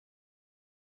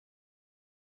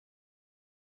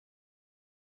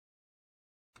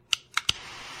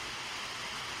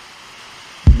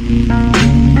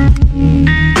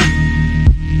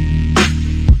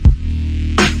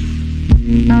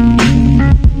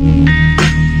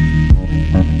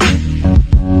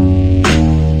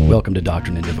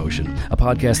Doctrine and Devotion, a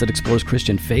podcast that explores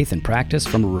Christian faith and practice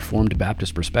from a Reformed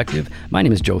Baptist perspective. My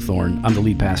name is Joe Thorne. I'm the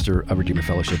lead pastor of Redeemer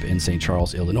Fellowship in St.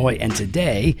 Charles, Illinois. And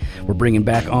today, we're bringing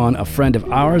back on a friend of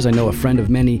ours. I know a friend of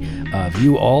many of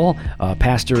you all,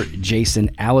 Pastor Jason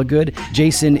Alligood.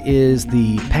 Jason is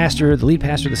the pastor, the lead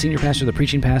pastor, the senior pastor, the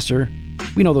preaching pastor.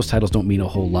 We know those titles don't mean a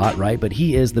whole lot, right? But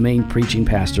he is the main preaching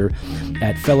pastor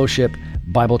at Fellowship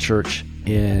Bible Church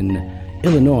in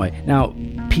Illinois. Now,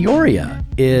 Peoria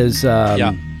is,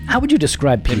 how would you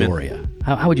describe Peoria?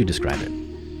 How would you describe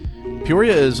it?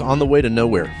 Peoria is on the way to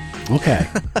nowhere. Okay.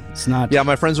 It's not. Yeah,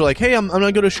 my friends are like, hey, I'm going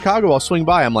to go to Chicago. I'll swing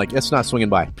by. I'm like, it's not swinging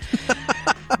by.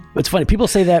 It's funny. People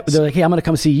say that. They're like, hey, I'm going to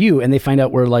come see you. And they find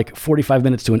out we're like 45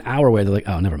 minutes to an hour away. They're like,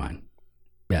 oh, never mind.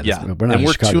 Yeah. We're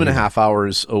 2.5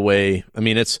 hours away. I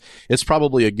mean, it's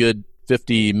probably a good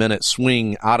 50-minute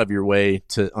swing out of your way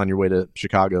on your way to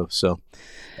Chicago. So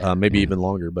maybe even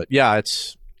longer. But yeah,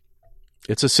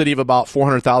 it's a city of about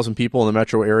 400,000 people in the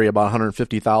metro area, about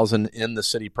 150,000 in the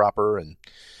city proper. And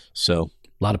so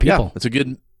a lot of people. Yeah, it's a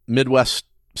good Midwest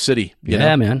city. You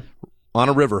know, man. On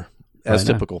a river, as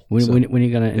typical. When are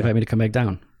you going to invite me to come back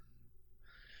down?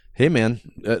 Hey, man,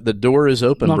 the door is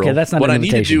open, bro. Okay, that's not an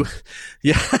invitation. I need to do,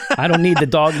 yeah. I don't need the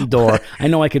doggy door. I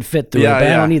know I could fit through it, but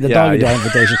I don't need the doggy door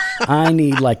invitation. I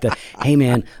need like the, hey,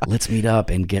 man, let's meet up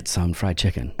and get some fried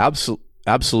chicken.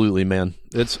 Absolutely, man.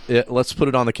 Let's put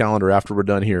it on the calendar after we're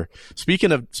done here.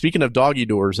 Speaking of doggy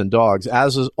doors and dogs,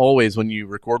 as is always when you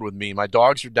record with me, my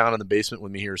dogs are down in the basement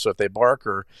with me here. So if they bark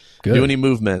or do any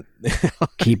movement,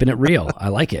 keeping it real. I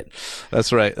like it.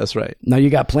 That's right. Now you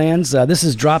got plans. This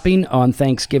is dropping on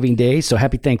Thanksgiving Day, so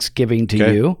happy Thanksgiving to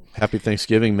you. Happy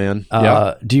Thanksgiving, man.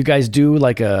 Do you guys do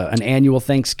like an annual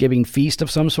Thanksgiving feast of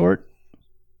some sort?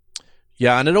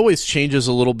 Yeah, and it always changes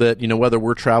a little bit, whether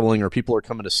we're traveling or people are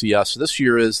coming to see us. This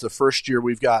year is the first year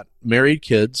we've got married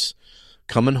kids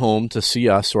coming home to see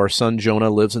us. So our son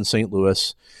Jonah lives in St.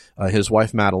 Louis. His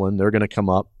wife Madeline, they're going to come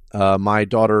up. My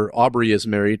daughter Aubrey is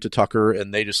married to Tucker,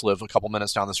 and they just live a couple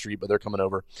minutes down the street, but they're coming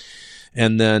over.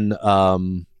 And then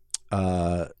our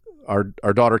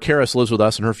daughter Karis lives with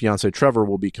us, and her fiance Trevor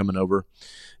will be coming over.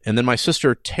 And then my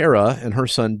sister Tara and her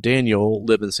son Daniel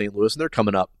live in St. Louis, and they're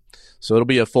coming up. So it'll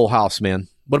be a full house, man.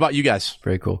 What about you guys?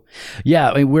 Very cool. Yeah,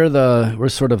 I mean, we're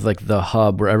sort of like the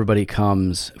hub where everybody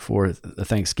comes for the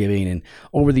Thanksgiving. And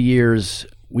over the years,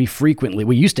 we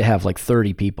used to have like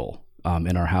 30 people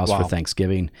in our house for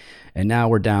Thanksgiving. And now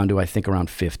we're down to, I think, around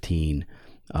 15.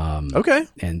 Okay.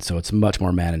 And so it's much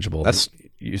more manageable. That's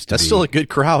still a good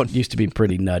crowd. Used to be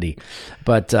pretty nutty.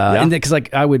 But, and because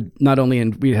like I would not only,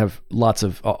 and we'd have lots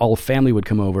of, all family would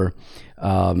come over,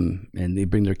 and they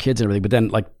bring their kids and everything. But then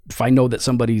like, if I know that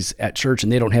somebody's at church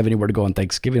and they don't have anywhere to go on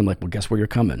Thanksgiving, I'm like, well, guess where you're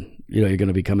coming? You're going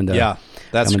to be coming to,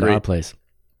 that's great. To our place.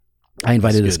 I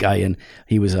invited this guy in.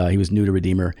 He was new to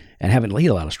Redeemer and he had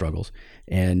a lot of struggles.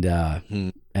 And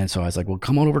so I was like, well,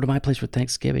 come on over to my place for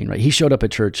Thanksgiving, right? He showed up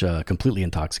at church completely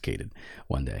intoxicated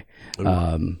one day.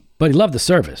 But he loved the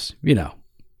service,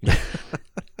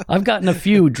 I've gotten a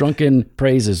few drunken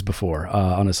praises before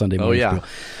on a Sunday morning. Oh,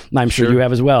 yeah. I'm sure you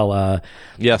have as well.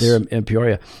 Yes. There in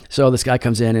Peoria. So this guy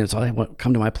comes in and it's like,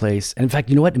 come to my place. And in fact,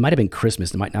 you know what? It might have been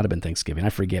Christmas. It might not have been Thanksgiving. I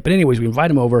forget. But anyways, we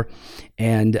invite him over.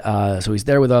 And so he's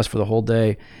there with us for the whole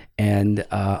day. And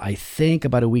I think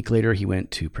about a week later, he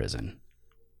went to prison.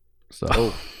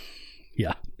 So,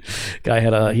 yeah. Guy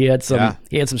had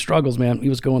some struggles, man. He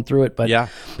was going through it, but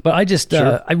I just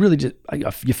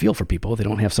you feel for people if they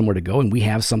don't have somewhere to go, and we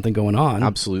have something going on.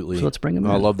 Absolutely. So let's bring them in.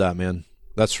 I love that, man.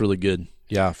 That's really good.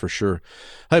 Yeah, for sure.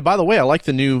 Hey, by the way, I like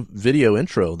the new video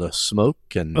intro, the smoke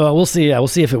and. Well, we'll see. We'll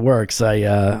see if it works.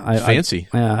 Fancy.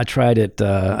 I tried it.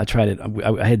 I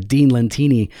had Dean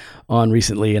Lentini on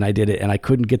recently, and I did it, and I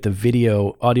couldn't get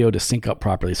the audio to sync up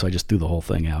properly, so I just threw the whole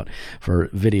thing out for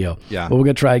video. Yeah. But we're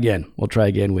gonna try again. We'll try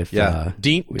again with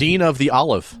Dean of the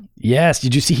Olive. Yes.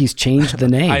 Did you see he's changed the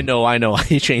name? I know.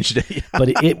 He changed it. But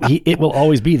it will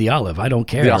always be the Olive. I don't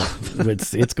care.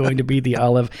 It's going to be the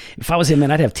Olive. If I was him, man,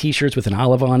 I'd have T-shirts with an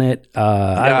olive on it.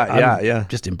 I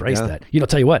just embrace that.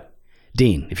 Tell you what,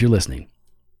 Dean, if you're listening,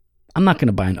 I'm not going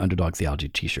to buy an Underdog Theology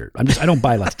T-shirt. I don't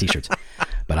buy lots of T-shirts,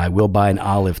 but I will buy an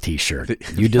olive T-shirt.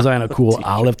 You design a cool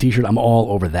olive T-shirt, I'm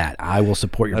all over that. I will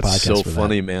support your podcast. That's so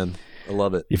funny, man. I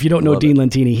love it. If you don't know Dean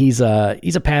Lentini, he's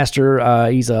a pastor.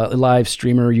 He's a live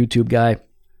streamer, YouTube guy,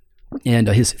 and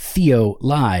his Theo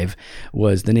Live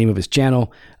was the name of his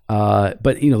channel.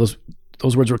 But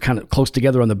those words were kind of close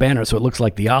together on the banner, so it looks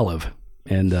like the olive.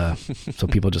 And so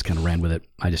people just kind of ran with it.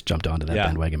 I just jumped onto that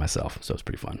bandwagon myself, so it's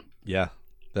pretty fun. Yeah.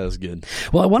 That was good.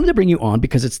 Well, I wanted to bring you on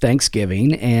because it's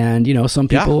Thanksgiving, and some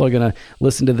people are going to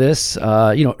listen to this,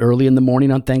 early in the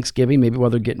morning on Thanksgiving, maybe while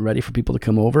they're getting ready for people to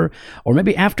come over, or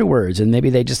maybe afterwards, and maybe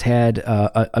they just had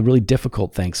a really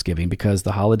difficult Thanksgiving because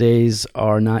the holidays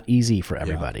are not easy for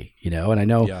everybody. And I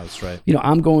know, that's right.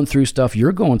 I'm going through stuff,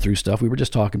 you're going through stuff. We were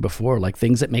just talking before, like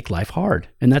things that make life hard,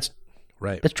 and that's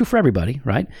right. That's true for everybody,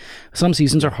 right? Some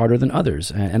seasons are harder than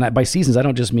others. And by seasons, I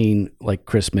don't just mean like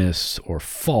Christmas or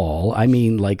fall. I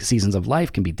mean like seasons of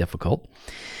life can be difficult.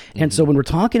 And so when we're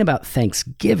talking about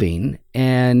Thanksgiving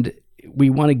and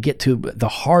we want to get to the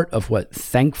heart of what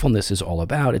thankfulness is all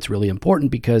about, it's really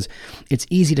important because it's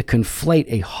easy to conflate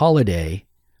a holiday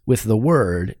with the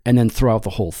word and then throw out the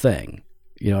whole thing.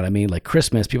 You know what I mean? Like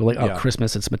Christmas, people are like,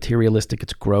 Christmas, it's materialistic,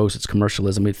 it's gross, it's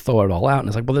commercialism. We throw it all out. And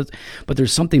it's like, well, but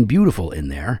there's something beautiful in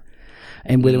there.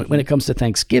 And when it comes to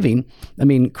Thanksgiving, I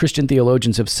mean, Christian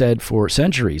theologians have said for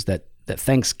centuries that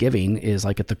Thanksgiving is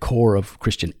like at the core of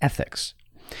Christian ethics.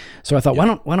 So I thought, why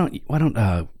don't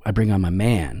I bring on my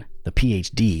man, the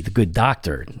PhD, the good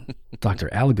doctor, Dr.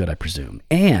 Alligood, I presume,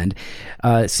 and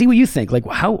see what you think. Like,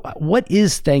 what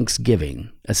is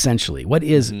Thanksgiving essentially? What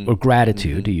is or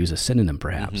gratitude, to use a synonym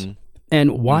perhaps,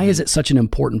 and why is it such an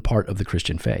important part of the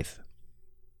Christian faith?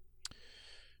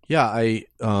 Yeah, I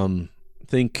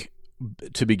think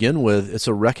to begin with, it's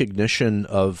a recognition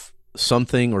of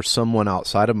something or someone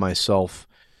outside of myself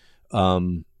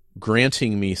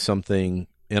granting me something.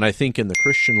 And I think in the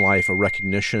Christian life, a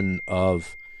recognition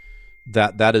of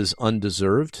that is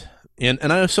undeserved. And I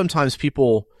know sometimes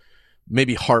people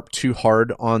maybe harp too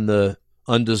hard on the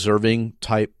undeserving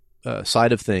type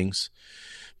side of things.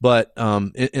 But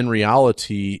in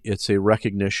reality, it's a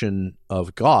recognition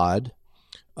of God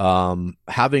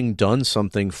having done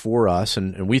something for us.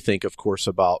 And we think, of course,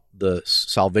 about the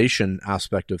salvation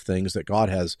aspect of things, that God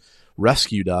has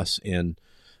rescued us and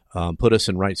put us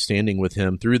in right standing with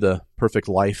him through the perfect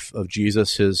life of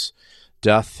Jesus, his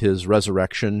death, his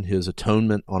resurrection, his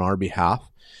atonement on our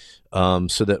behalf,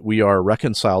 so that we are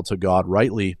reconciled to God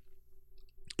rightly,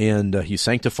 and he's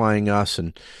sanctifying us.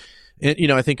 And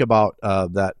I think about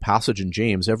that passage in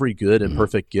James, every good and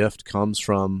perfect gift comes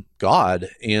from God.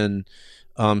 And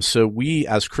so we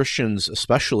as Christians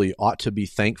especially ought to be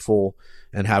thankful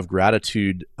and have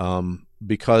gratitude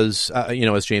because,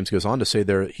 as James goes on to say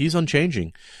there, he's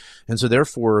unchanging. And so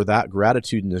therefore that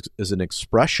gratitude is an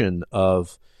expression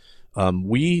of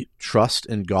we trust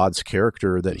in God's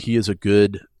character, that he is a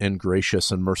good and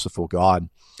gracious and merciful God.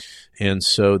 And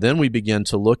so then we begin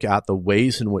to look at the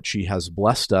ways in which he has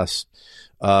blessed us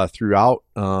throughout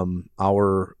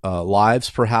our lives,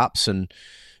 perhaps. And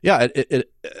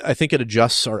I think it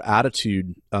adjusts our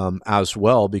attitude as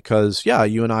well, because,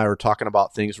 you and I are talking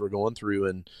about things we're going through.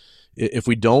 And if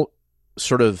we don't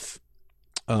sort of,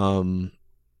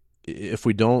 if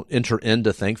we don't enter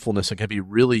into thankfulness, it can be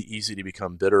really easy to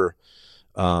become bitter.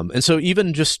 And so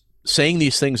even just saying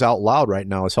these things out loud right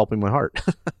now is helping my heart.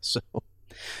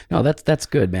 No, that's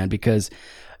good, man, because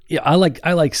I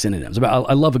like synonyms.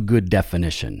 I love a good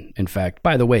definition. In fact,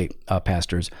 by the way,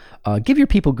 pastors, give your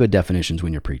people good definitions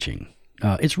when you're preaching.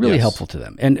 It's really helpful to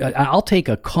them. And I'll take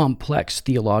a complex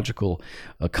theological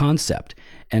concept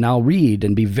and I'll read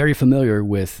and be very familiar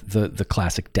with the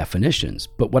classic definitions.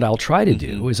 But what I'll try to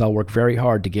do is I'll work very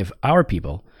hard to give our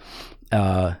people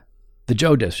the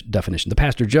Joe definition, the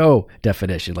Pastor Joe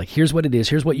definition. Like, here's what it is.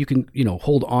 Here's what you can,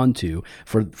 hold on to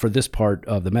for this part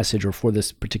of the message or for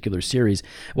this particular series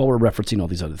while we're referencing all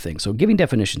these other things. So giving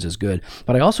definitions is good,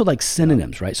 but I also like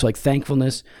synonyms, right? So like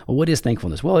thankfulness. Well, what is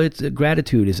thankfulness? Well, it's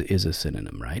gratitude is a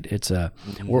synonym, right? It's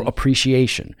or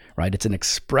appreciation, right? It's an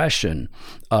expression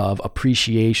of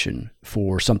appreciation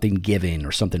for something given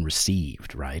or something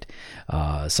received, right?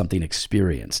 Something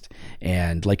experienced.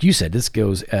 And like you said, this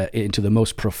goes into the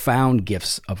most profound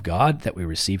gifts of God that we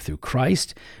receive through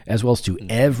Christ, as well as to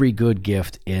every good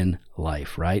gift in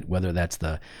life, right? Whether that's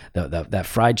that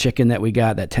fried chicken that we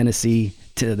got, that Tennessee,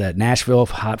 that Nashville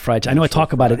hot fried chicken. I know I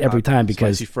talk about it every time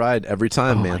because spicy fried every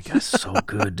time, man. Oh my God, so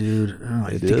good, dude.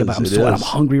 I'm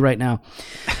hungry right now.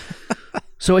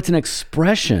 So it's an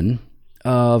expression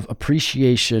of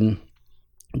appreciation,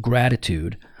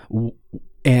 gratitude,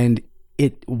 and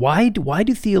why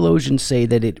do theologians say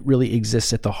that it really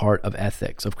exists at the heart of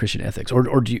ethics, of Christian ethics,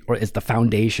 or is the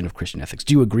foundation of Christian ethics?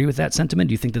 Do you agree with that sentiment?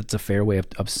 Do you think that's a fair way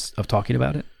of talking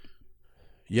about it?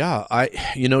 Yeah,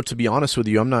 to be honest with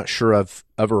you, I'm not sure I've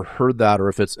ever heard that, or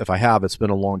if I have, it's been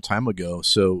a long time ago.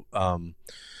 So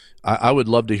I would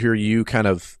love to hear you kind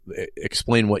of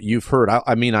explain what you've heard.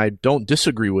 I mean, I don't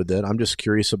disagree with it. I'm just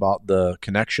curious about the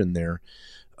connection there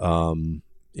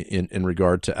in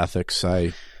regard to ethics.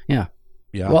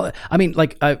 Yeah. Well, I mean,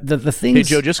 like the things. Hey,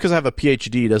 Joe, just because I have a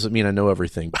PhD doesn't mean I know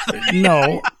everything.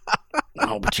 No,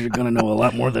 but you're gonna know a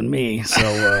lot more than me.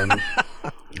 So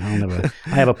I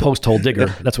have a post hole digger.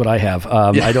 That's what I have.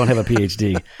 I don't have a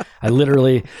PhD. I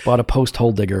literally bought a post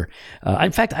hole digger.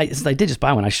 In fact, since I did just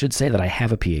buy one, I should say that I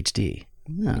have a PhD.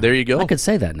 Yeah, there you go. I could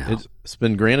say that now. It's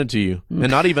been granted to you,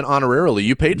 and not even honorarily.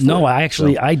 You paid for it. No,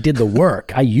 I did the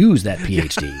work. I used that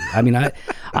PhD. I mean,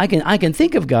 I can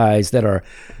think of guys that are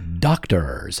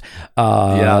doctors.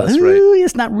 Yeah, that's right.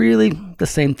 It's not really the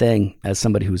same thing as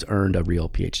somebody who's earned a real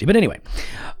PhD. But anyway,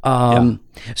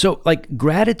 so like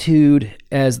gratitude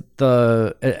as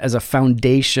a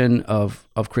foundation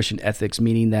of Christian ethics,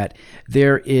 meaning that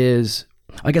there is,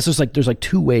 I guess there's like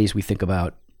two ways we think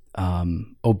about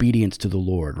obedience to the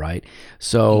Lord, right?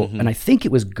 So, and I think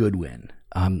it was Goodwin.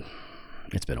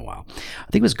 It's been a while. I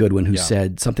think it was Goodwin who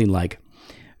said something like,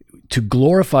 to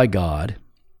glorify God,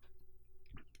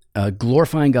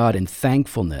 glorifying God and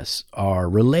thankfulness are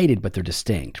related, but they're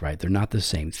distinct, right? They're not the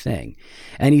same thing.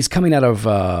 And he's coming out of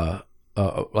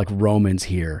like Romans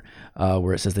here,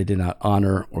 where it says they did not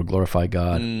honor or glorify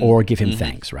God or give him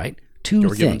thanks, right? Two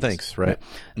things. Give him thanks, right?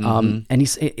 And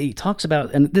he talks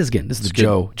about, and this is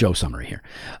the Joe summary here.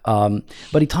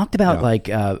 But he talked about like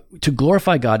to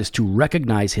glorify God is to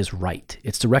recognize his right.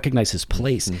 It's to recognize his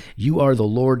place. You are the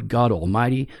Lord God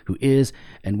Almighty, who is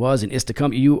and was and is to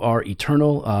come. You are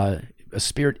eternal, a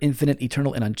spirit infinite,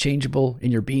 eternal, and unchangeable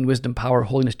in your being, wisdom, power,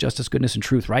 holiness, justice, goodness, and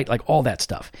truth, right? Like all that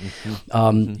stuff.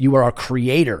 You are our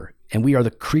creator, and we are the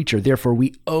creature. Therefore,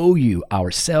 we owe you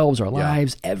ourselves, our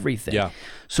lives, everything. Yeah.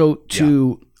 So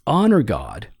to honor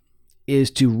God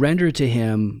is to render to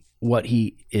him what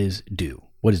he is due,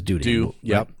 what is due to him.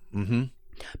 Yep. Right?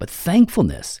 But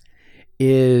thankfulness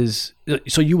is,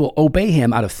 so you will obey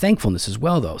him out of thankfulness as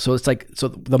well, though. So it's like, so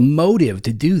the motive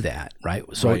to do that, right?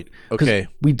 So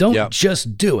we don't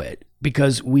just do it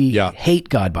because we hate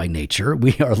God by nature.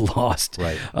 We are lost.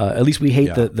 Right. At least we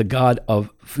hate the God of,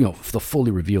 the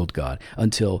fully revealed God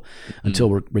until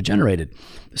we're regenerated.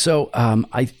 So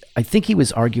I think he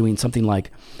was arguing something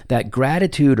like that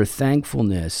gratitude or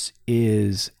thankfulness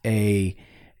is an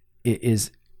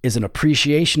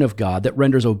appreciation of God that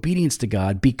renders obedience to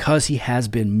God because he has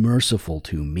been merciful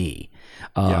to me.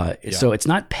 So it's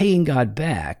not paying God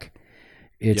back.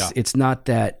 It's not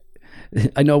that.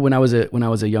 I know when I was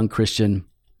a young Christian,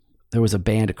 there was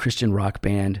a Christian rock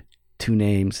band, 2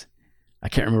 names. I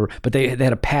can't remember, but they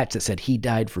had a patch that said, "He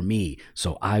died for me,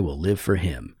 so I will live for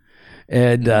him."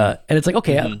 And it's like,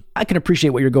 okay, I can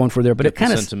appreciate what you're going for there, but it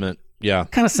kind of sentiment,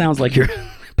 kind of sounds like you're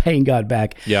paying God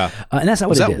back. Yeah, and that's not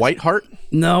what it is. Was that Whiteheart?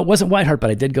 No, it wasn't Whiteheart, but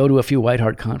I did go to a few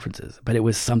Whiteheart conferences. But it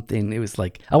was something. It was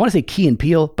like, I want to say Key and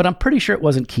Peele, but I'm pretty sure it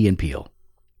wasn't Key and Peele.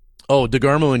 Oh,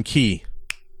 DeGarmo and Key.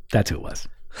 That's who it was.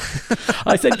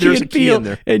 I said Key and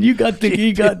Peele, and you got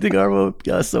DeGarmo.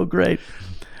 Yeah, so great.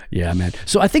 Yeah, man.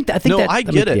 So I think that I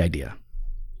get it. The idea.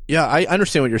 Yeah, I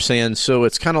understand what you're saying. So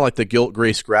it's kind of like the guilt,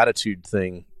 grace, gratitude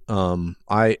thing.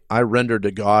 I render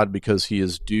to God because he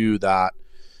is due that,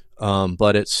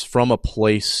 but it's from a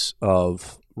place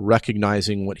of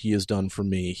recognizing what he has done for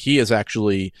me. He has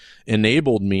actually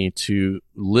enabled me to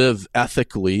live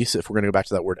ethically. So if we're going to go back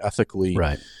to that word ethically,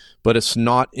 right. But it's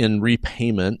not in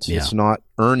repayment. Yeah. It's not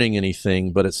earning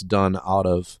anything, but it's done out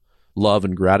of love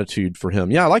and gratitude for him.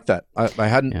 Yeah, I like that. I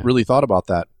hadn't really thought about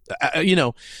that.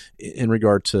 In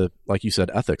regard to, like you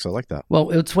said, ethics. I like that. Well,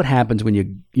 it's what happens when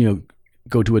you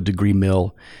go to a degree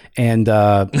mill and,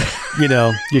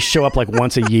 you show up like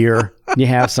once a year and you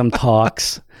have some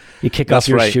talks. You kick off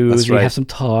your shoes, you have some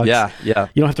talks. Yeah. You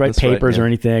don't have to write papers or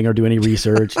anything or do any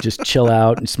research. Just chill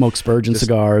out and smoke Spurgeon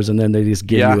cigars, and then they just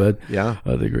give you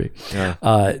a degree.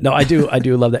 Yeah. No, I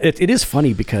do love that. It is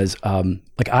funny because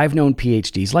like I've known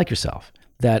PhDs like yourself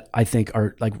that I think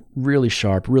are like really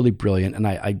sharp, really brilliant, and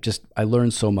I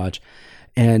learned so much.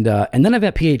 And then I've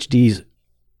had PhDs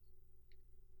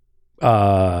who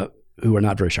are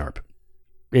not very sharp.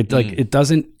 It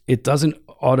doesn't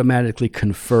automatically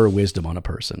confer wisdom on a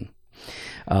person.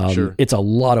 It's a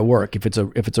lot of work. If it's a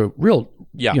real,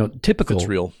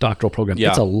 typical doctoral program,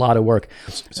 it's a lot of work.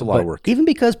 It's a lot of work. Even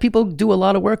because people do a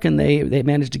lot of work and they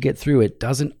manage to get through, it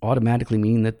doesn't automatically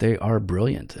mean that they are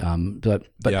brilliant. But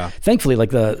thankfully,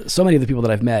 like so many of the people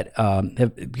that I've met,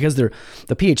 because the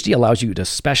PhD allows you to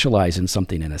specialize in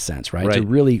something in a sense, right? To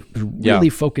really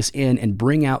focus in and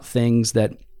bring out things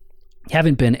that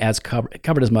haven't been as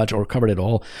covered as much or covered at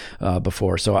all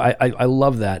before. So I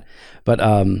love that. But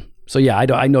so yeah, I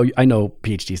know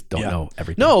PhDs don't know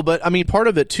everything. No, but I mean, part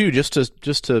of it too, just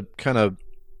to kind of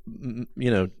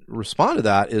respond to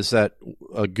that, is that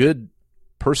a good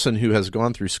person who has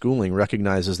gone through schooling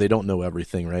recognizes they don't know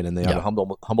everything, right? And they have to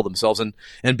humble themselves and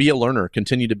be a learner,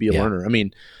 continue to be a learner. I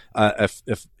mean,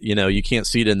 if you can't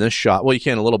see it in this shot, well, you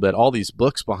can a little bit. All these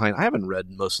books behind, I haven't read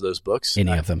most of those books.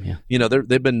 Any of them, yeah.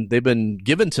 They've been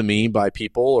given to me by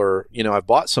people, or I've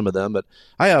bought some of them, but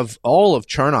I have all of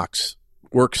Charnock's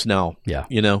works now. Yeah.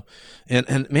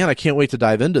 And man, I can't wait to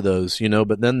dive into those.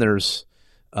 But then there's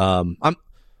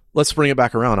let's bring it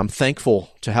back around. I'm thankful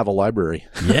to have a library.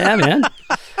 Yeah, man.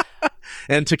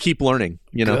 And to keep learning,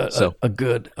 so a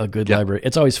good library.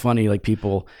 It's always funny. Like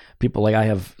people like, I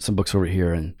have some books over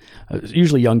here, and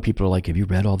usually young people are like, have you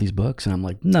read all these books? And I'm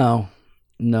like, no.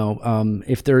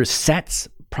 If there's sets,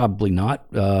 probably not.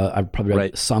 I've probably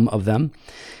read some of them.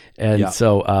 And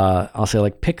so I'll say,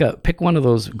 like, pick one of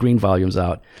those green volumes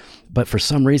out. But for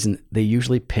some reason, they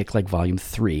usually pick like volume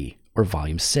 3 or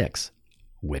volume 6,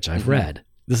 which I've read.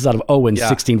 This is out of Owen's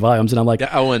 16 volumes, and I'm like,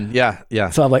 Owen, yeah.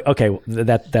 So I'm like, okay, well,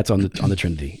 that's on the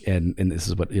Trinity, and this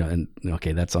is what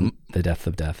that's on the death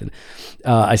of death. And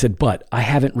I said, but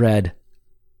I read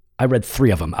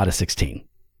 3 of them out of 16.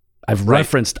 I've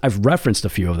referenced a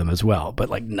few of them as well, but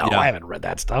like, no, I haven't read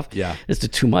that stuff. Yeah, it's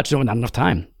just too much. No, not enough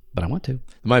time. But I want to.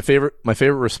 My favorite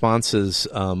response is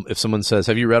if someone says,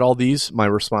 "Have you read all these?" My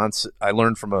response, I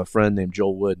learned from a friend named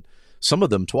Joel Wood, some of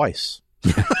them twice.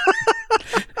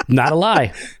 Not a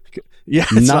lie. Yeah,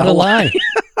 not a lie.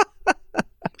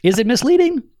 Is it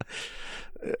misleading?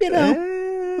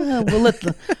 We'll let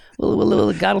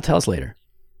God will tell us later.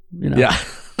 Yeah.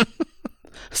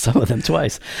 Some of them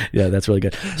twice. Yeah, that's really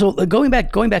good. So going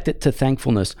back to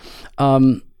thankfulness.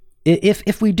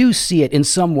 If we do see it in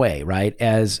some way, right,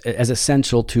 as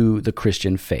essential to the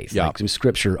Christian faith, like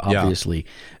Scripture obviously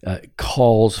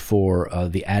calls for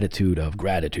the attitude of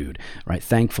gratitude, right,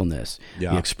 thankfulness,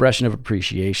 the expression of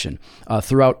appreciation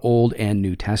throughout Old and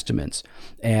New Testaments,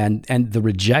 and the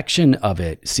rejection of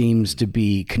it seems to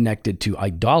be connected to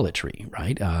idolatry,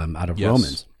 right, out of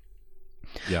Romans.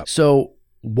 Yeah. So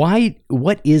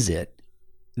what is it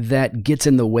that gets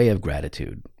in the way of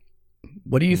gratitude?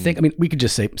 What do you think? I mean, we could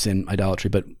just say sin, idolatry,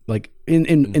 but like in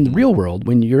the real world,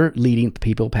 when you're leading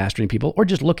people, pastoring people, or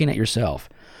just looking at yourself,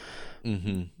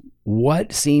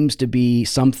 what seems to be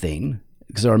something,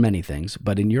 because there are many things,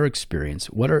 but in your experience,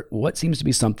 what seems to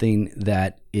be something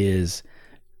that is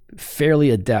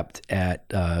fairly adept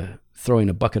at throwing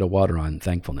a bucket of water on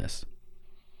thankfulness?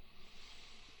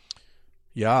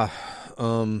 Yeah.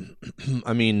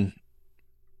 I mean,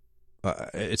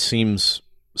 it seems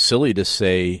silly to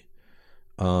say,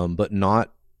 but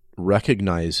not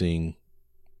recognizing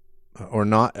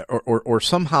or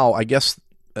somehow, I guess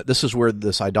this is where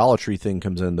this idolatry thing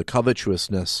comes in, the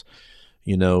covetousness,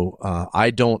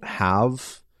 I don't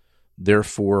have,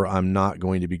 therefore I'm not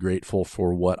going to be grateful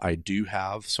for what I do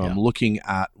have. So I'm looking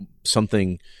at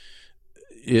something.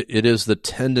 It is the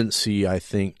tendency, I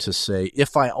think, to say,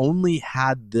 if I only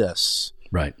had this,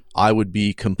 right, I would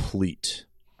be complete.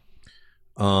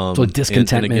 So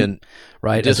discontentment, and again,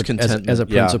 right? Discontentment as a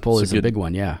principle is a big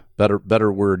one. Yeah.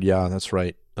 Better word. Yeah, that's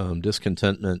right.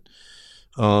 Discontentment.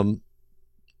 I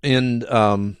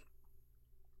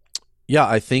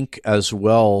think as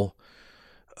well,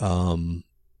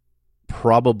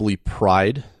 probably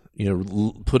pride,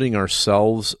 putting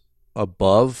ourselves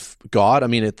above God. I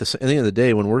mean, at the end of the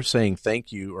day, when we're saying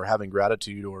thank you or having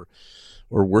gratitude or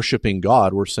worshiping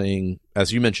God, we're saying,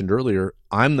 as you mentioned earlier,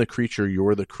 I'm the creature,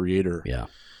 you're the creator. Yeah.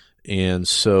 And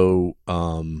so,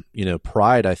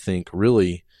 pride, I think,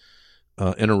 really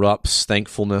interrupts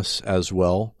thankfulness as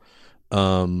well.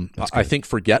 I think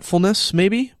forgetfulness,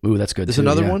 maybe. Ooh, that's good. Is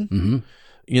another one.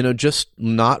 Mm-hmm. Just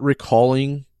not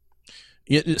recalling.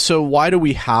 So why do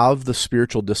we have the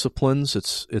spiritual disciplines?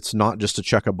 It's not just to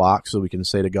check a box so we can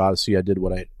say to God, "See, I did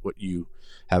what you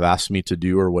have asked me to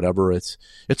do," or whatever. It's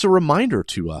a reminder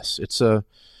to us. It's a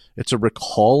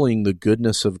recalling the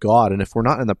goodness of God. And if we're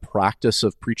not in the practice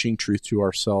of preaching truth to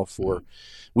ourselves,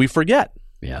 we forget.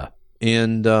 Yeah.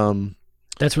 And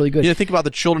that's really good. Think about the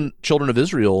children of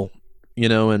Israel,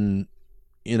 man,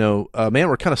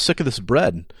 we're kind of sick of this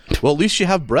bread. Well, at least you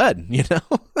have bread,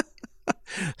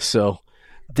 So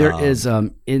there is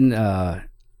I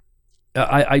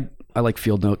like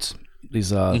field notes,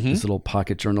 these little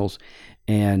pocket journals,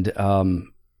 and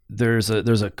there's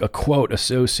a quote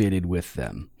associated with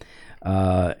them,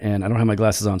 and I don't have my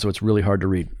glasses on, so it's really hard to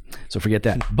read, so forget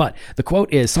that. But the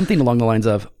quote is something along the lines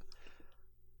of,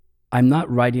 "I'm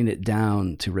not writing it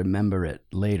down to remember it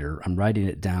later. I'm writing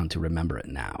it down to remember it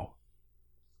now."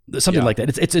 Something like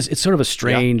that. It's sort of a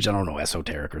strange, I don't know,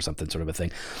 esoteric or something sort of a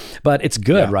thing, but it's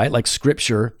good, right? Like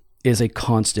Scripture is a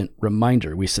constant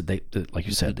reminder. We said like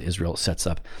you said, Israel sets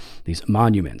up these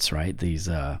monuments, right? These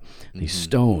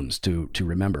stones to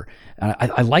remember. And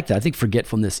I like that. I think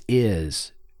forgetfulness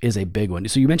is a big one.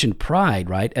 So you mentioned pride,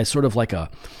 right, as sort of like a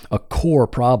core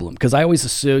problem, because I always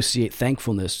associate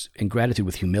thankfulness and gratitude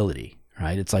with humility,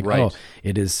 right? It's like, oh,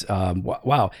 it is,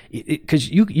 wow, because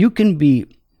you can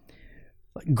be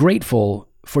grateful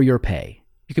for your pay.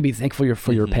 You can be thankful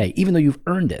for your pay, even though you've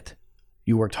earned it.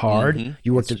 You worked hard.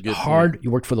 You worked hard. You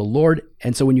worked for the Lord,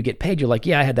 and so when you get paid, you're like,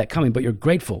 yeah, I had that coming. But you're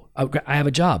grateful. I have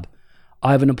a job.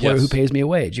 I have an employer who pays me a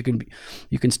wage.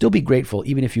 You can still be grateful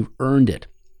even if you've earned it.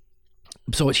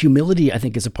 So it's humility, I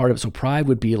think, is a part of it. So pride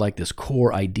would be like this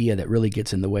core idea that really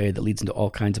gets in the way, that leads into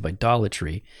all kinds of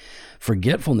idolatry.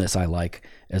 Forgetfulness I like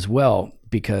as well,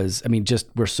 because I mean, just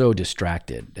we're so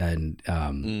distracted, and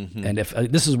if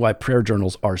this is why prayer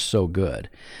journals are so good.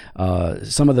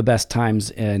 Some of the best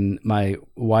times in my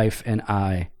wife and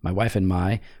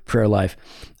my prayer life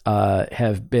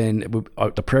have been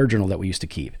the prayer journal that we used to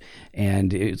keep,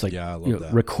 and it's like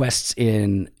requests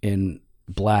in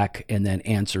black and then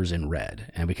answers in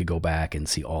red, and we could go back and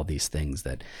see all these things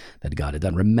that God had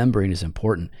done. Remembering is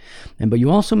important. But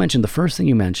you also mentioned, the first thing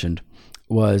you mentioned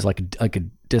was like a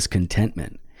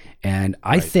discontentment, and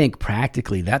I think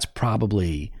practically that's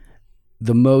probably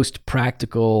the most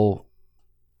practical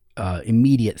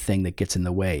immediate thing that gets in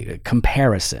the way.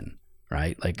 Comparison,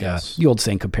 right? Like the old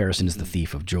saying, comparison is the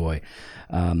thief of joy.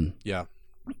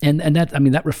 And that, I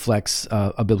mean, that reflects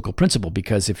a biblical principle,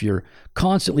 because if you're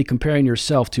constantly comparing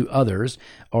yourself to others,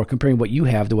 or comparing what you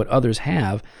have to what others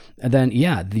have, then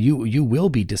you will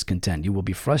be discontent. You will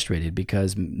be frustrated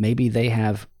because maybe they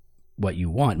have what you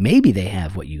want. Maybe they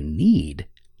have what you need,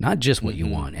 not just what you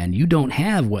want. And you don't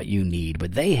have what you need,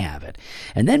 but they have it.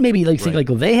 And then maybe think like,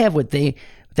 well, they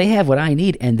have what I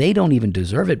need, and they don't even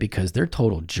deserve it because they're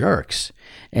total jerks,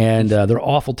 and they're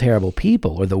awful, terrible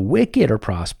people, or the wicked are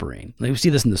prospering. We see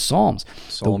this in the Psalms.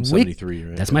 Psalm 73,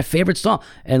 right? That's my favorite psalm.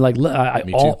 And like,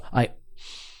 I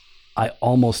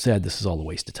almost said this is all a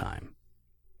waste of time.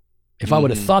 If I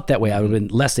would have thought that way, I would have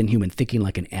been less than human, thinking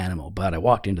like an animal. But I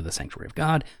walked into the sanctuary of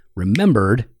God,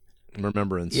 remembrance.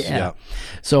 Yeah.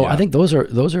 So I think those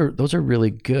are really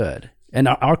good. And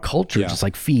our culture just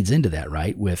like feeds into that,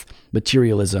 right? With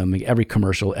materialism, every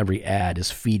commercial, every ad is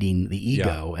feeding the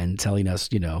ego and telling us,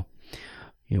 telling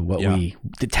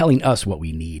us what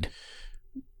we need.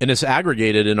 And it's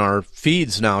aggregated in our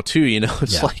feeds now too.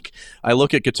 It's like I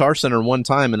look at Guitar Center one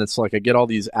time, and it's like I get all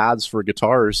these ads for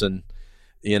guitars, and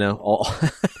all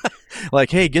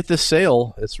like, hey, get this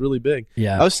sale. It's really big.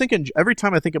 Yeah. I was thinking, every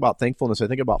time I think about thankfulness, I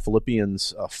think about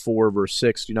Philippians 4 verse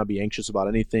 6. Do not be anxious about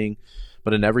anything,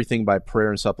 but in everything by prayer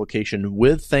and supplication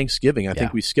with thanksgiving. I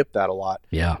think we skip that a lot.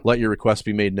 Yeah. Let your requests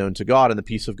be made known to God, and the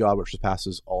peace of God, which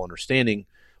surpasses all understanding,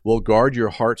 will guard your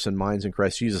hearts and minds in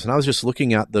Christ Jesus. And I was just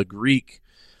looking at the Greek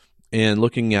and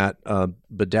looking at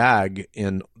Badag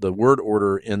and the word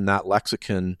order in that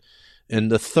lexicon,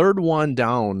 and the third one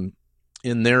down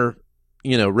in their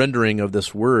rendering of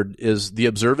this word is the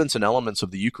observance and elements of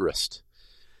the Eucharist.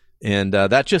 And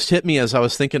that just hit me as I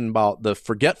was thinking about the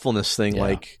forgetfulness thing.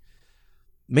 Like,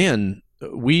 man,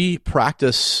 we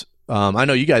practice, I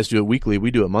know you guys do it weekly,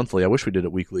 we do it monthly, I wish we did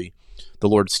it weekly, the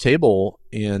Lord's table,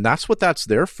 and that's what that's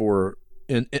there for.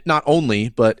 And it not only,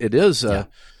 but it is a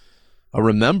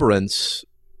remembrance,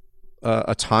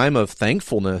 a time of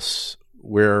thankfulness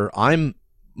where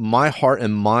my heart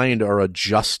and mind are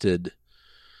adjusted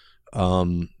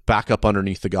back up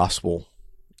underneath the gospel.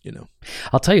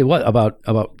 I'll tell you what about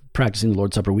practicing the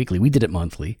Lord's Supper weekly. We did it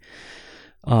monthly,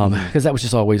 because that was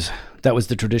just always, that was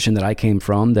the tradition that I came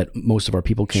from, that most of our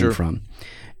people came from.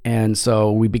 And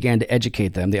so we began to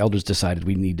educate them. The elders decided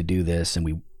we need to do this, and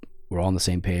we were all on the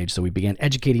same page. So we began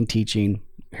educating, teaching.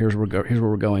 Here's where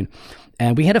we're going.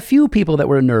 And we had a few people that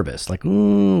were nervous, like,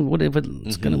 what if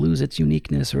it's going to lose its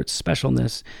uniqueness or its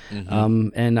specialness?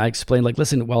 And I explained, like,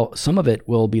 listen, well, some of it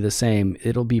will be the same.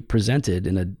 It'll be presented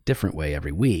in a different way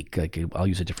every week. Like, I'll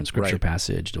use a different scripture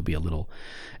passage. There'll be a little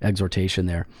exhortation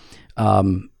there.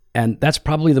 And that's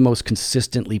probably the most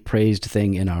consistently praised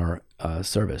thing in our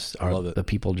service. The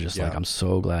people just like, I'm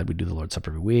so glad we do the Lord's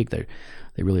Supper every week. They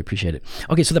really appreciate it.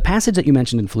 Okay, so the passage that you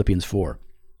mentioned in Philippians 4,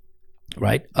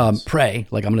 right? Pray,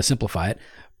 like, I'm going to simplify it.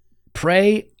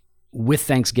 Pray with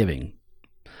thanksgiving.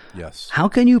 Yes. How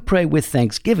can you pray with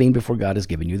thanksgiving before God has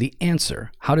given you the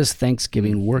answer? How does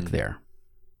thanksgiving work there?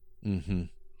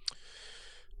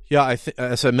 Yeah,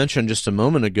 as I mentioned just a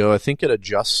moment ago, I think it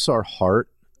adjusts our heart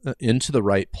into the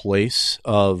right place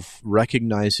of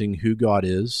recognizing who God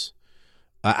is.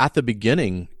 At the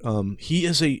beginning, He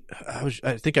is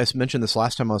I think I mentioned this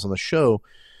last time I was on the show,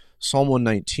 Psalm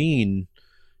 119,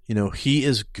 he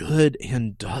is good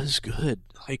and does good.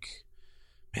 Like,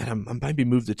 man, I might be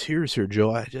moved to tears here,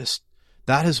 Joe.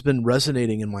 That has been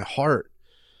resonating in my heart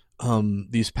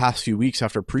these past few weeks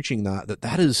after preaching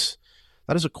that is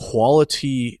a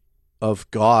quality of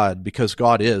God, because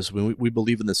God is. We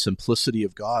believe in the simplicity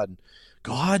of God.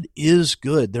 God is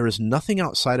good. There is nothing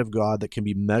outside of God that can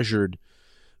be measured,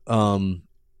 that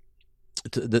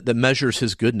measures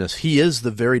his goodness. He is the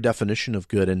very definition of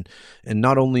good, and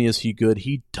not only is he good,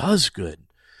 he does good.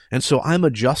 And so I'm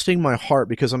adjusting my heart,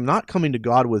 because I'm not coming to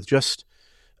God with just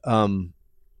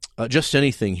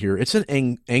anything here. It's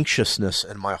an anxiousness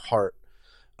in my heart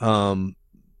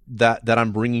that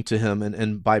I'm bringing to him,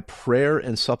 and by prayer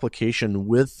and supplication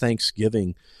with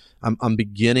thanksgiving, I'm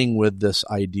beginning with this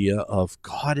idea of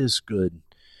God is good,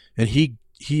 and he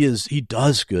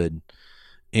does good.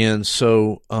 And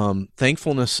so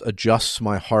thankfulness adjusts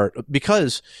my heart,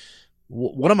 because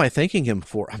what am I thanking him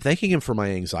for? I'm thanking him for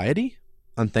my anxiety.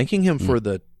 I'm thanking him for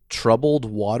the troubled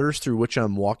waters through which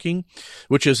I'm walking,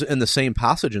 which is in the same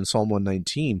passage in Psalm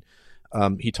 119.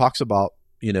 He talks about,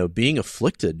 being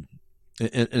afflicted.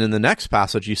 And in the next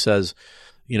passage, he says,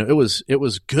 it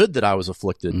was good that I was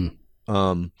afflicted.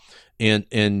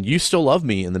 And you still love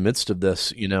me in the midst of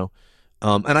this, and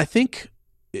I think,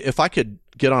 if I could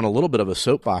get on a little bit of a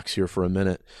soapbox here for a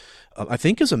minute, I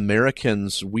think as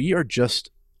Americans, we are just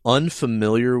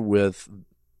unfamiliar with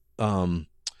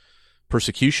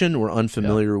persecution. We're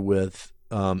unfamiliar with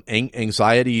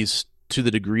anxieties to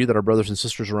the degree that our brothers and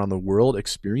sisters around the world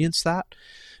experience that.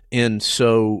 And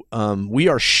so we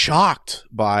are shocked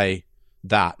by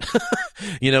that.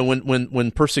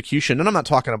 When persecution, and I'm not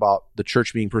talking about the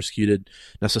church being persecuted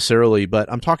necessarily,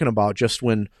 but I'm talking about just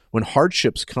when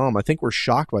hardships come, I think we're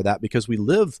shocked by that, because we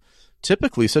live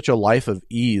typically such a life of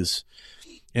ease.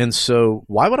 And so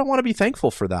why would I want to be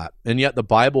thankful for that? And yet the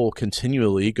Bible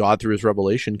continually, God through his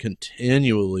revelation,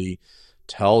 continually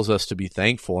tells us to be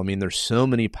thankful. I mean, there's so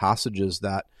many passages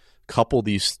that couple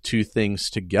these two things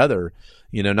together,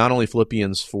 not only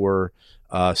Philippians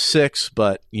 4:6,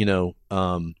 but,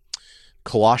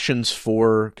 Colossians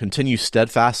 4, continue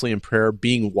steadfastly in prayer,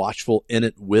 being watchful in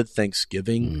it with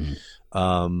thanksgiving.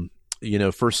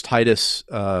 First Timothy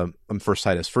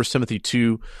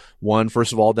 2:1,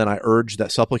 first of all, then I urge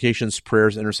that supplications,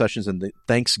 prayers, intercessions, and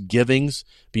thanksgivings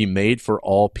be made for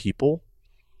all people.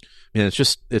 And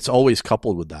it's always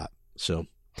coupled with that. So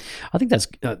I think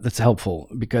that's helpful,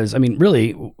 because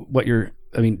really one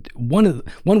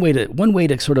way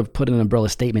to sort of put an umbrella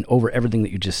statement over everything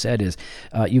that you just said is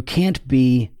you can't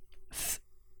be.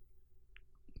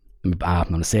 I'm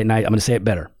going to say it. I'm going to say it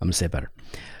better.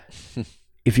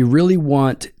 If you really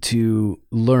want to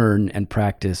learn and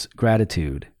practice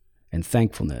gratitude and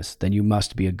thankfulness, then you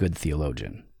must be a good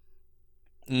theologian,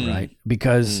 right?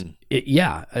 Because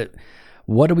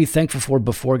what are we thankful for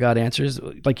before God answers?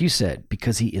 Like you said,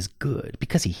 because he is good,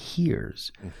 because he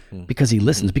hears, because he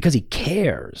listens, because he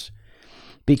cares,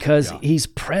 because he's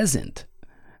present.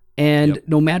 And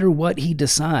no matter what he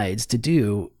decides to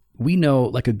do, we know,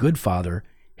 like a good father,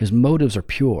 his motives are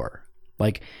pure.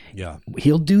 Like,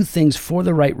 he'll do things for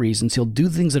the right reasons. He'll do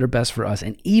things that are best for us.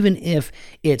 And even if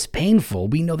it's painful,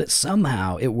 we know that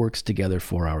somehow it works together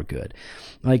for our good.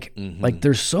 Like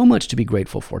there's so much to be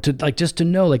grateful for. Just to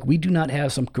know, we do not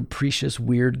have some capricious,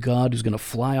 weird God who's going to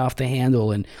fly off the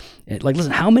handle. And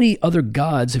listen, how many other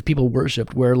gods have people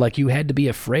worshipped where you had to be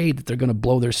afraid that they're going to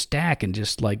blow their stack and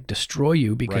just destroy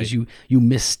you because you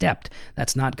misstepped?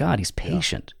 That's not God. He's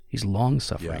patient. He's long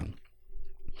suffering.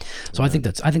 So I think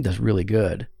that's really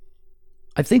good.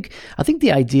 I think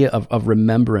the idea of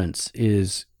remembrance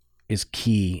is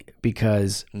key,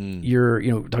 because you're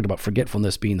talking about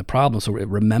forgetfulness being the problem. So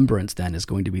remembrance then is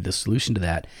going to be the solution to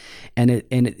that, and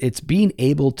it's being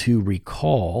able to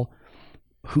recall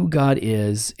who God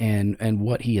is and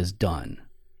what he has done.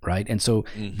 Right. And so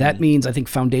that means, I think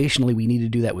foundationally, we need to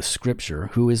do that with Scripture.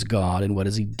 Who is God and what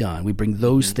has he done? We bring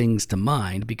those things to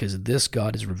mind, because this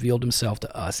God has revealed himself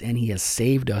to us, and he has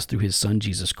saved us through his son,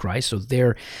 Jesus Christ. So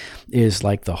there is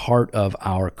the heart of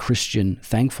our Christian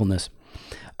thankfulness.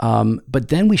 But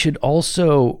then we should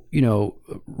also,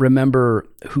 remember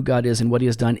who God is and what he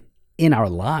has done in our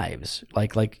lives,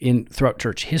 throughout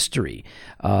church history,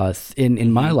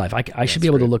 in my life. I should be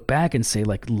able to look back and say,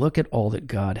 look at all that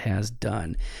God has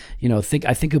done. I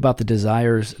think about the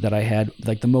desires that I had,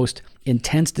 the most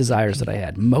intense desires that I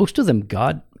had. Most of them,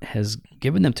 God has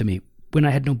given them to me when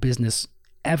I had no business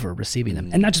ever receiving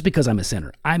them. And not just because I'm a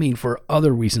sinner. I mean, for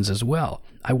other reasons as well.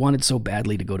 I wanted so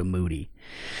badly to go to Moody.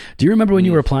 Do you remember when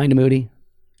you were applying to Moody?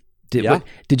 Did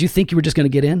you think you were just going to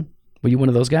get in? Were you one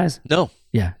of those guys? No.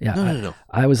 Yeah. No.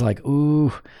 I was like,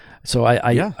 ooh, So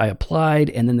I applied,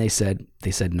 and then they said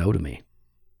no to me.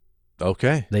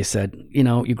 Okay. They said,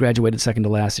 you graduated second to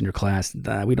last in your class.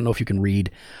 We don't know if you can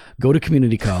read. Go to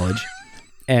community college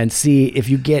and see if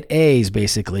you get A's,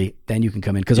 basically, then you can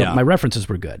come in. Because my references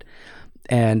were good.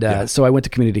 And so I went to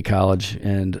community college,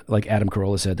 and like Adam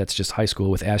Carolla said, that's just high school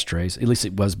with ashtrays. At least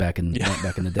it was back in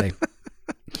the day.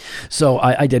 So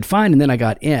I did fine, and then I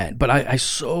got in. But I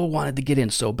so wanted to get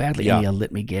in so badly, and he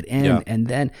let me get in. Yeah. And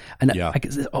then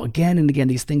again and again,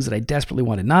 these things that I desperately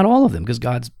wanted. Not all of them, because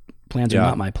God's plans are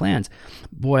not my plans.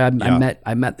 Boy, I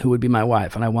met who would be my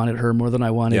wife, and I wanted her more than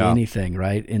I wanted anything,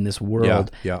 right, in this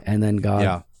world. And then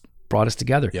God brought us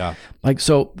together. Yeah. Like,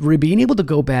 so being able to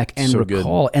go back and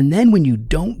recall, and then when you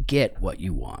don't get what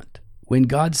you want, when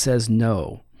God says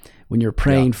no, when you're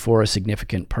praying for a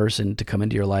significant person to come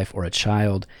into your life, or a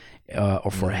child,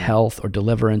 or for health or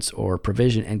deliverance or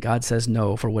provision, and God says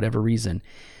no for whatever reason,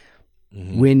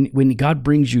 when God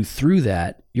brings you through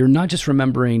that, you're not just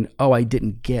remembering, oh, I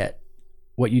didn't get.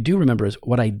 What you do remember is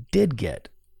what I did get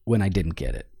when I didn't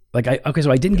get it. Like,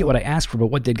 so I didn't get what I asked for, but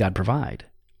what did God provide?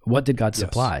 What did God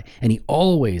supply? And he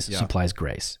always supplies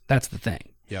grace. That's the thing.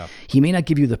 Yeah. He may not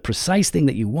give you the precise thing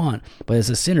that you want, but as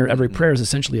a sinner, every prayer is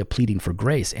essentially a pleading for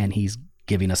grace, and he's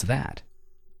giving us that.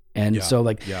 And so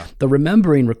the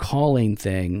remembering, recalling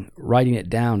thing, writing it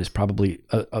down is probably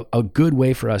a good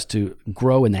way for us to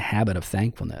grow in the habit of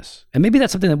thankfulness. And maybe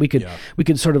that's something that we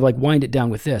could sort of like wind it down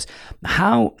with this.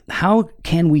 How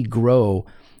can we grow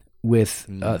with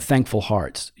thankful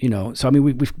hearts? So I mean,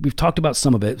 we've talked about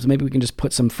some of it, so maybe we can just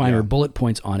put some finer bullet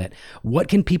points on it. What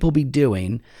can people be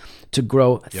doing to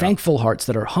grow thankful hearts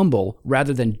that are humble,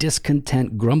 rather than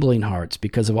discontent, grumbling hearts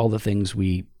because of all the things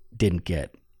we didn't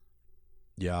get?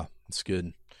 Yeah, that's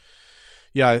good.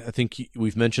 Yeah, I think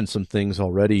we've mentioned some things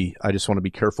already. I just want to be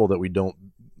careful that we don't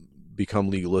become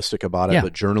legalistic about it,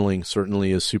 but journaling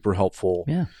certainly is super helpful.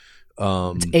 Yeah.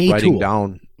 It's a writing tool.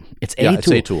 down. It's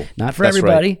a tool. Not for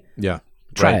everybody. Right. Yeah.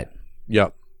 Try it. Yeah.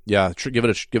 Yeah. Give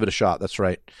it a shot. That's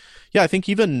right. Yeah. I think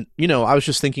even, I was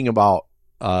just thinking about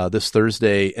this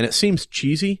Thursday, and it seems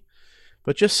cheesy,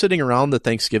 but just sitting around the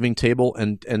Thanksgiving table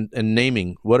and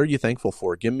naming, what are you thankful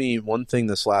for? Give me one thing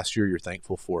this last year you're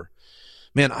thankful for.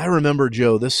 Man, I remember,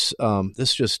 Joe, this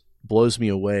just blows me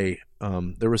away.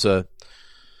 There was a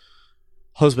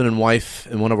husband and wife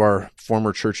in one of our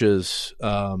former churches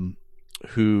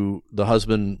who the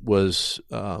husband was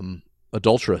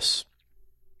adulterous,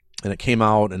 and it came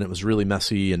out, and it was really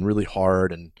messy and really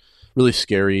hard and really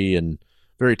scary and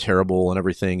very terrible and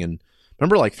everything. And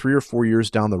remember, like 3 or 4 years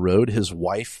down the road, his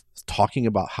wife talking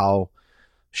about how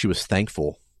she was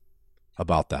thankful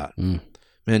about that.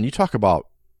 Man, you talk about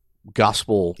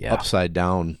gospel upside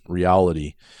down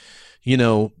reality,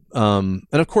 and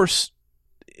of course,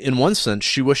 in one sense,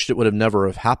 she wished it would have never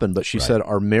have happened, but she said,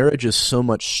 our marriage is so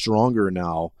much stronger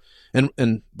now.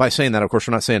 And by saying that, of course,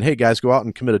 we're not saying, hey guys, go out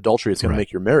and commit adultery. It's going to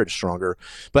make your marriage stronger.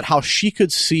 But how she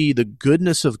could see the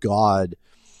goodness of God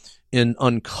in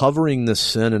uncovering this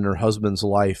sin in her husband's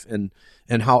life, and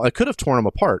how it could have torn him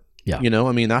apart. Yeah.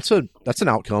 I mean, that's an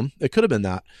outcome. It could have been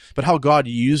that, but how God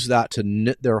used that to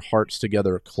knit their hearts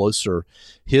together closer.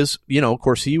 Of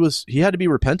course he had to be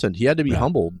repentant. He had to be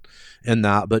humbled in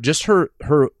that, but just her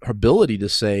ability to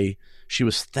say she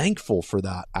was thankful for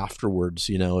that afterwards,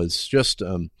 is just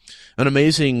an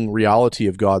amazing reality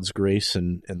of God's grace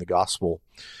and the gospel.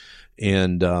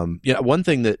 And one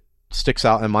thing that sticks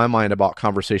out in my mind about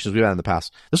conversations we've had in the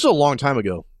past, this was a long time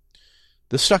ago.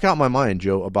 This stuck out in my mind,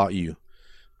 Joe, about you.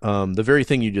 The very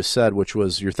thing you just said, which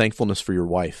was your thankfulness for your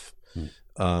wife.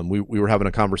 We were having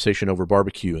a conversation over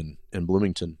barbecue in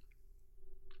Bloomington,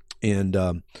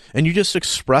 and you just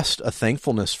expressed a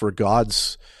thankfulness for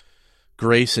God's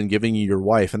grace in giving you your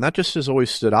wife, and that just has always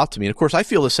stood out to me. And of course, I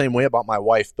feel the same way about my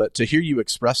wife, but to hear you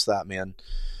express that, man,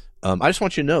 I just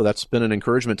want you to know that's been an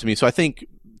encouragement to me. So I think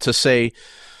to say,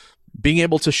 being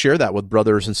able to share that with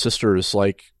brothers and sisters,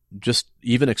 like, just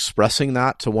even expressing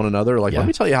that to one another, like, let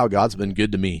me tell you how God's been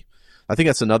good to me. I think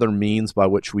that's another means by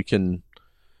which we can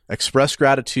express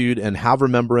gratitude and have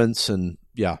remembrance. And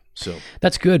so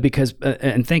that's good, because,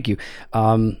 and thank you.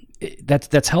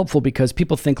 That's helpful, because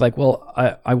people think like, well,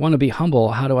 I want to be humble.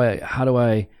 How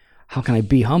can I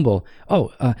be humble?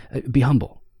 Be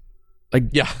humble. Like,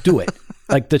 do it.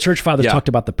 Like the church fathers talked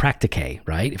about the practice,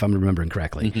 right? If I'm remembering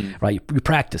correctly, right? You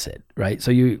practice it, right? So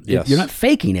you're not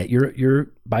faking it.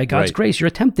 You're by God's grace, you're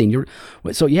attempting. One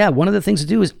of the things to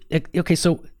do is,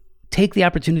 so take the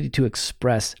opportunity to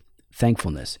express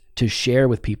thankfulness, to share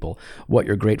with people what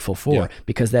you're grateful for,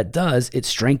 because it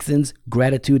strengthens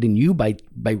gratitude in you by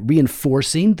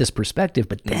reinforcing this perspective.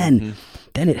 But then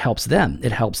it helps them.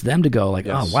 It helps them to go like,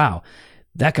 oh wow,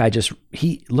 That guy just,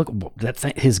 his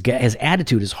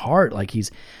attitude is hard. Like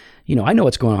he's, I know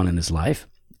what's going on in his life,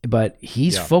 but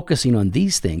he's focusing on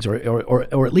these things, or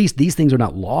at least these things are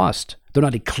not lost. They're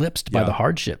not eclipsed by the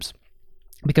hardships,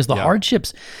 because the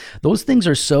hardships, those things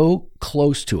are so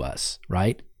close to us,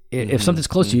 right? If something's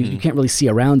close to you, you can't really see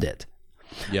around it.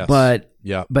 Yes. But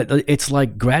it's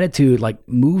like gratitude, like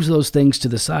moves those things to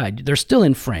the side. They're still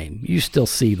in frame. You still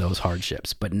see those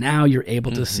hardships, but now you're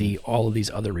able to see all of these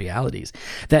other realities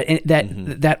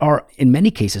that are in many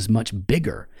cases much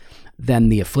bigger than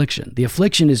the affliction. The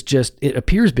affliction is just, it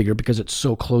appears bigger because it's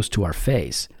so close to our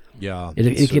face. Yeah,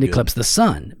 it can eclipse the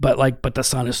sun, but the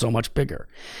sun is so much bigger,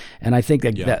 and I think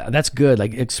that's good.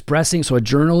 Like expressing, so a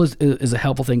journal is a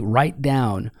helpful thing. Write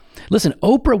down. Listen,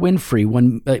 Oprah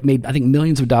Winfrey made I think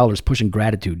millions of dollars pushing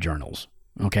gratitude journals.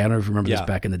 Okay, I don't know if you remember this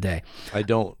back in the day. I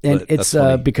don't, and it's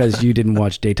because you didn't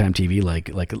watch daytime TV like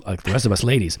the rest of us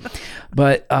ladies,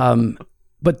 but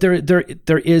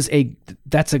there is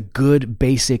that's a good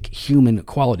basic human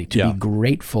quality to be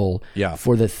grateful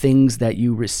for the things that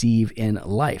you receive in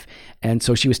life. And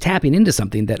so she was tapping into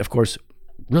something that, of course,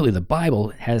 really the Bible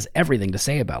has everything to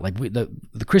say about. Like the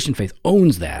Christian faith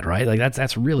owns that, right? Like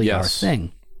that's really our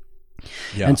thing.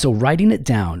 Yeah. And so writing it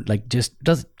down, like just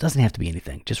doesn't have to be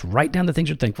anything. Just write down the things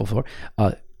you're thankful for.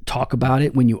 Talk about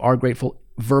it when you are grateful.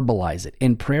 Verbalize it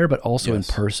in prayer, but also in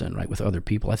person, right, with other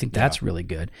people. I think that's really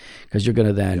good, because you're going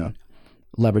to then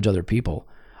leverage other people.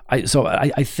 I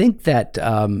think that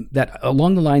that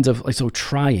along the lines of, like, so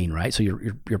trying, right? So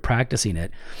you're practicing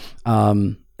it.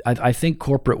 I think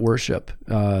corporate worship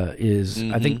is.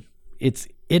 I think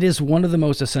it is one of the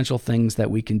most essential things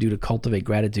that we can do to cultivate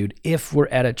gratitude if we're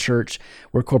at a church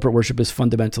where corporate worship is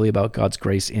fundamentally about God's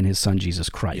grace in His Son Jesus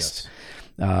Christ.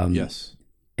 Yes.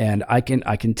 And I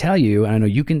can tell you, and I know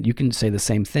you can say the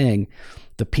same thing.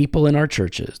 The people in our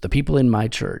churches, the people in my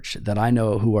church that I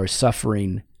know who are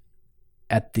suffering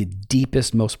at the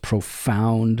deepest, most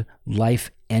profound,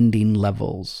 life-ending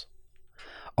levels,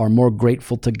 are more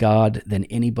grateful to God than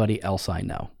anybody else I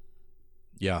know.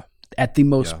 Yeah. At the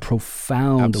most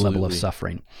profound level of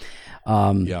suffering.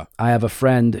 I have a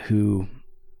friend who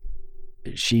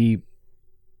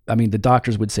the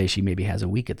doctors would say she maybe has a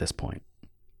week at this point.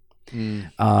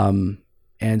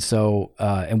 And so,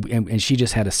 and she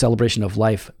just had a celebration of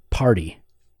life party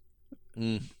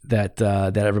that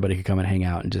everybody could come and hang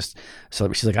out and just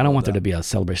celebrate. She's like, I don't want there to be a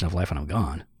celebration of life when I'm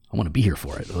gone. I want to be here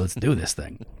for it. Let's do this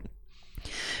thing.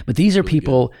 But these are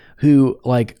people who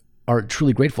are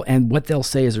truly grateful. And what they'll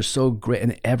say is they're so great.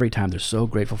 And every time they're so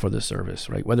grateful for the service,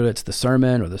 right? Whether it's the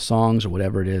sermon or the songs or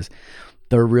whatever it is,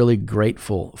 they're really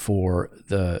grateful for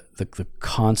the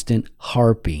constant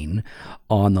harping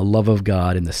on the love of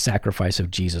God and the sacrifice of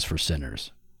Jesus for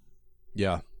sinners.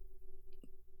 Yeah,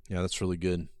 that's really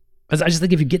good. I just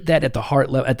think if you get that at the heart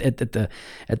level, at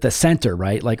the center,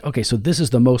 right? Like, okay, so this is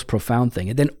the most profound thing,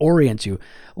 and then orient you,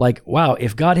 like, wow,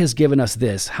 if God has given us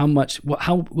this, how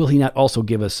will He not also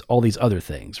give us all these other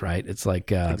things, right? It's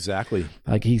like exactly,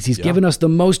 like He's given us the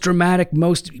most dramatic,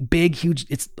 most big, huge.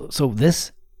 So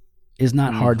this is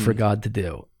not hard for God to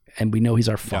do, and we know He's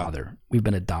our Father. We've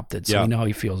been adopted, so we know how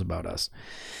He feels about us.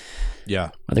 Yeah,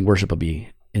 I think worship will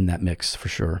be in that mix for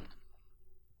sure.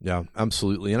 Yeah,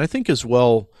 absolutely, and I think as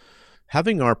well,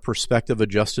 having our perspective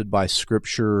adjusted by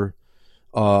Scripture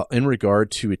in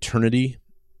regard to eternity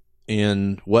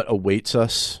and what awaits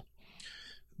us,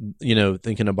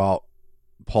 thinking about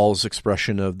Paul's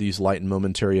expression of these light and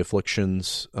momentary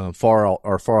afflictions are far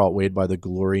outweighed by the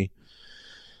glory,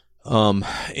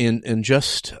 and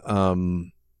just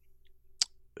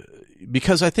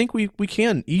because I think we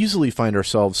can easily find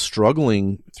ourselves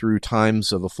struggling through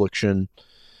times of affliction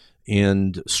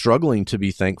and struggling to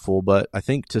be thankful. But I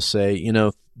think to say,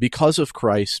 because of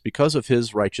Christ, because of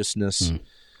His righteousness,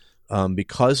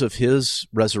 because of His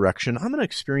resurrection, I'm going to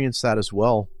experience that as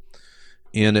well.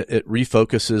 And it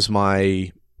refocuses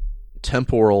my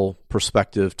temporal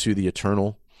perspective to the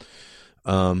eternal.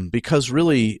 Because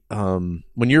really, when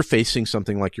you're facing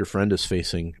something like your friend is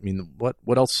facing, I mean,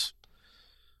 what else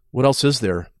is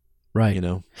there? Right.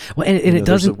 Well, and it doesn't,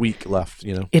 there's a week left,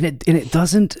 and it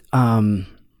doesn't,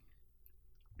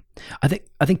 I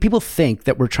think people think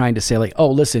that we're trying to say, like, oh,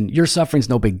 listen, your suffering's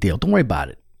no big deal. Don't worry about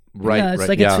it. Right.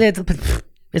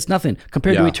 It's nothing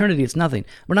compared to eternity. It's nothing.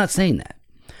 We're not saying that.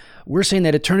 We're saying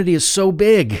that eternity is so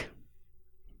big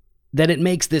that it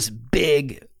makes this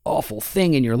big, awful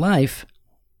thing in your life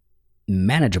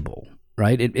manageable,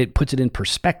 right? It puts it in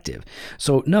perspective.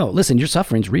 So no, listen, your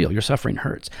suffering's real. Your suffering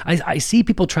hurts. I see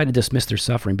people try to dismiss their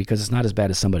suffering because it's not as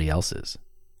bad as somebody else's.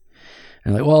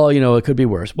 And like, well, it could be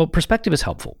worse. Well, perspective is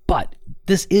helpful, but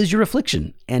this is your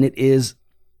affliction and it is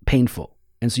painful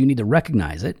And so you need to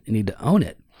recognize it. You need to own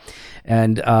it.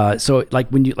 And so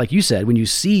like you said, when you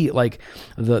see like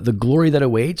the glory that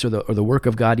awaits or the work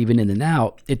of God even in the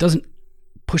now, it doesn't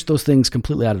push those things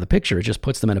completely out of the picture. It just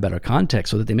puts them in a better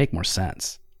context so that they make more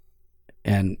sense.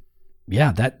 And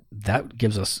yeah, that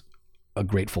gives us a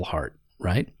grateful heart,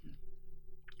 right?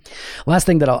 Last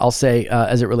thing that I'll say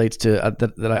as it relates to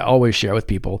that I always share with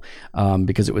people,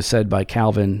 because it was said by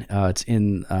Calvin, it's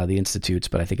in the Institutes,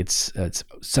 but I think it's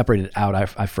separated out.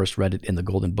 I first read it in the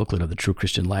Golden Booklet of the True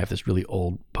Christian Life, this really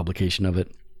old publication of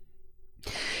it.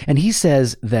 And he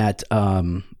says that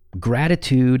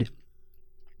gratitude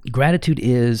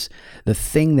is the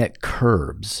thing that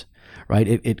curbs, right?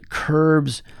 It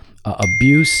curbs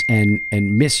abuse and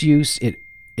misuse.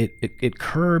 It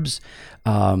curbs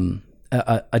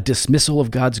a dismissal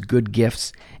of God's good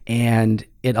gifts, and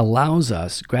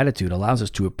gratitude allows us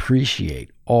to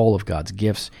appreciate all of God's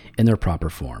gifts in their proper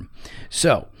form.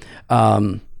 So,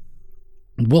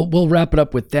 we'll wrap it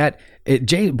up with that.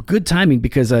 Good timing,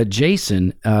 because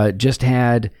Jason just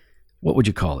had, what would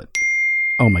you call it?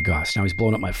 Oh my gosh, now he's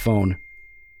blowing up my phone.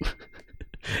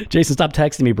 Jason, stop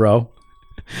texting me, bro.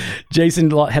 Jason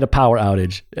had a power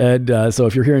outage. And so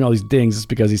if you're hearing all these dings, it's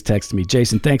because he's texting me.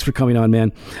 Jason, thanks for coming on,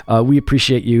 man. We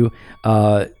appreciate you.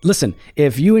 Listen,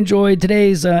 if you enjoyed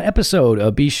today's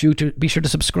episode, be sure to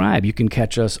subscribe. You can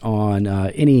catch us on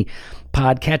any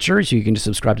podcatchers. You can just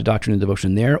subscribe to Doctrine and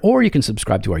Devotion there, or you can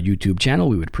subscribe to our YouTube channel.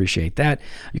 We would appreciate that.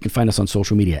 You can find us on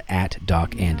social media at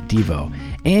Doc and Devo.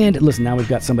 And listen, now we've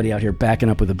got somebody out here backing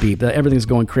up with a beep. Everything's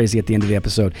going crazy at the end of the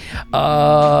episode.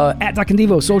 At Doc and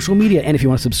Devo, social media. And if you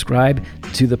want to subscribe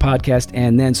to the podcast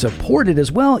and then support it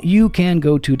as well, you can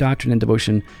go to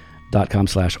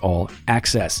doctrineanddevotion.com/all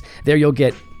access. There you'll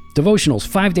get devotionals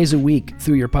 5 days a week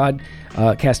through your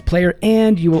podcast player,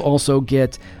 and you will also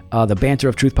get the Banter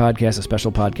of Truth podcast, a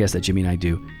special podcast that Jimmy and I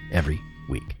do every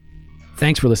week.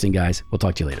 Thanks for listening, guys. We'll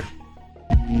talk to you later.